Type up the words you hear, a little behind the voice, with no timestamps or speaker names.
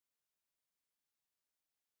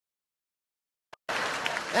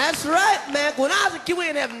That's right, man. When I was a kid, we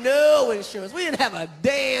didn't have no insurance. We didn't have a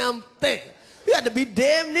damn thing. You had to be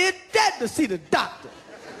damn near dead to see the doctor.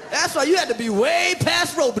 That's why you had to be way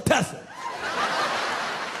past Robitussin.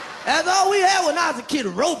 That's all we had when I was a kid,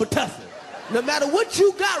 Robitussin. No matter what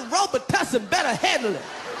you got, Robitussin better handle it.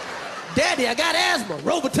 Daddy, I got asthma,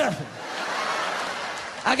 Robitussin.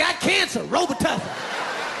 I got cancer, Robitussin.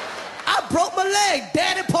 I broke my leg,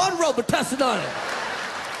 Daddy poured Robitussin on it.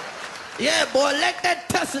 Yeah, boy, let that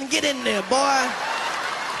tussin get in there, boy.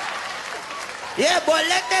 Yeah, boy,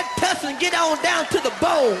 let that tussin get on down to the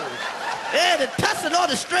bone. Yeah, the tussin ought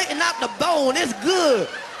to straighten out the bone. It's good.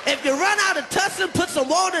 If you run out of tussin, put some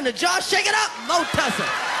water in the jar, shake it up, more tussin.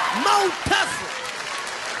 More tussin.